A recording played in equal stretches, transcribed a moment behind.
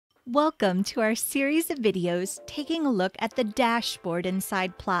Welcome to our series of videos taking a look at the dashboard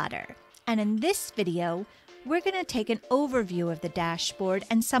inside Plottr. And in this video, we're going to take an overview of the dashboard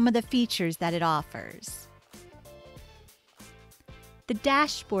and some of the features that it offers. The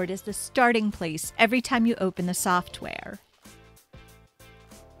dashboard is the starting place every time you open the software.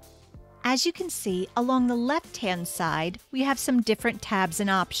 As you can see, along the left-hand side, we have some different tabs and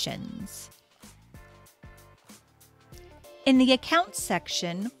options. In the Accounts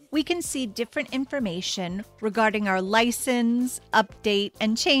section, we can see different information regarding our license, update,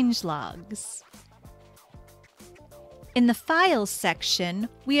 and change logs. In the Files section,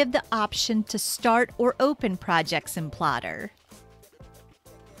 we have the option to start or open projects in Plottr.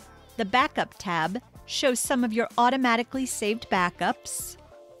 The Backup tab shows some of your automatically saved backups.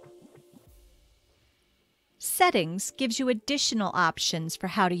 Settings gives you additional options for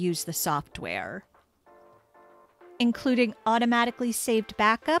how to use the software, including automatically saved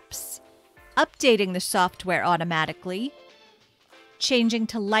backups, updating the software automatically, changing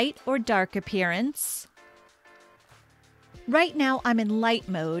to light or dark appearance. Right now I'm in light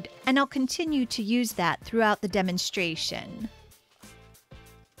mode, and I'll continue to use that throughout the demonstration.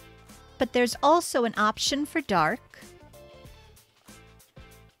 But there's also an option for dark,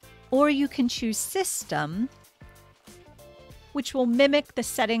 or you can choose System, which will mimic the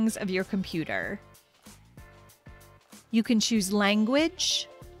settings of your computer. You can choose Language,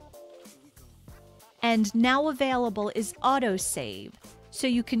 and now available is Autosave, so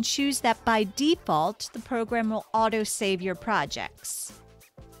you can choose that by default the program will autosave your projects.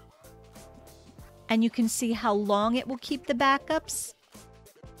 And you can see how long it will keep the backups,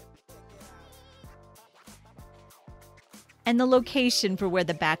 and the location for where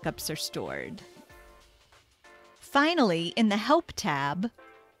the backups are stored. Finally, in the Help tab,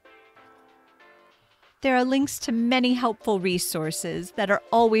 there are links to many helpful resources that are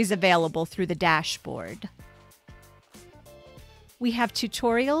always available through the dashboard. We have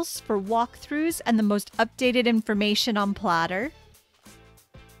tutorials for walkthroughs and the most updated information on Plottr,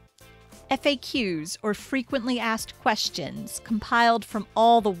 FAQs, or frequently asked questions, compiled from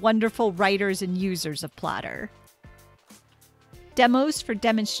all the wonderful writers and users of Plottr, demos for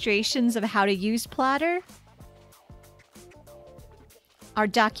demonstrations of how to use Plottr, our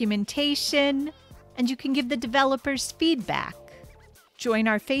documentation, and you can give the developers feedback, join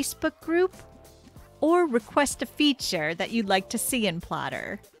our Facebook group, or request a feature that you'd like to see in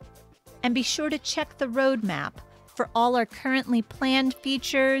Plottr. And be sure to check the roadmap for all our currently planned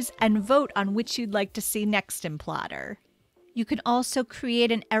features and vote on which you'd like to see next in Plottr. You can also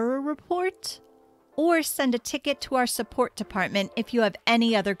create an error report or send a ticket to our support department if you have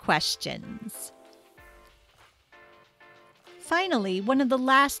any other questions. Finally, one of the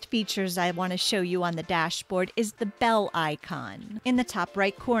last features I want to show you on the dashboard is the bell icon in the top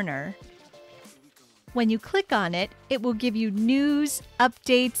right corner. When you click on it, it will give you news,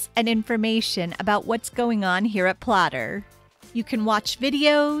 updates, and information about what's going on here at Plottr. You can watch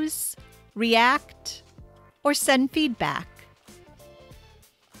videos, react, or send feedback.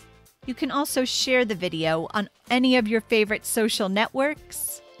 You can also share the video on any of your favorite social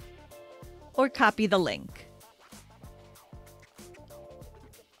networks or copy the link.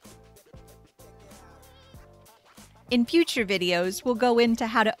 In future videos, we'll go into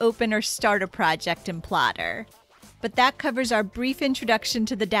how to open or start a project in Plottr, but that covers our brief introduction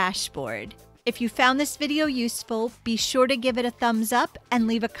to the dashboard. If you found this video useful, be sure to give it a thumbs up and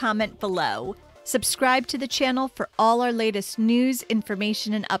leave a comment below. Subscribe to the channel for all our latest news,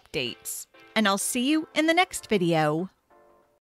 information, and updates. And I'll see you in the next video.